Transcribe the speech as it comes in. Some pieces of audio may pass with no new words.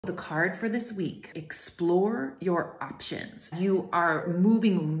The card for this week, explore your options. You are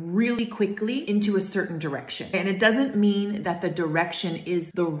moving really quickly into a certain direction. And it doesn't mean that the direction is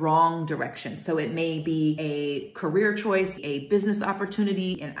the wrong direction. So it may be a career choice, a business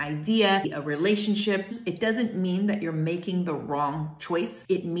opportunity, an idea, a relationship. It doesn't mean that you're making the wrong choice.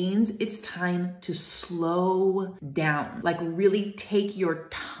 It means it's time to slow down. Like really take your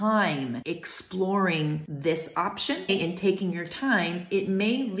time exploring this option. And taking your time, it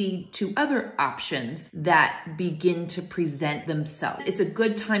may lead to other options that begin to present themselves. It's a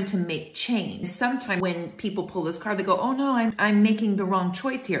good time to make change. Sometimes when people pull this card, they go, oh no, I'm making the wrong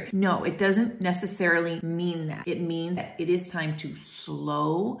choice here. No, it doesn't necessarily mean that. It means that it is time to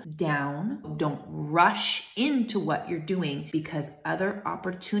slow down. Don't rush into what you're doing, because other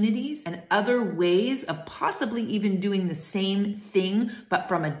opportunities and other ways of possibly even doing the same thing, but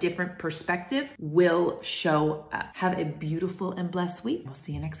from a different perspective, will show up. Have a beautiful and blessed week. We'll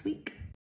see you next week.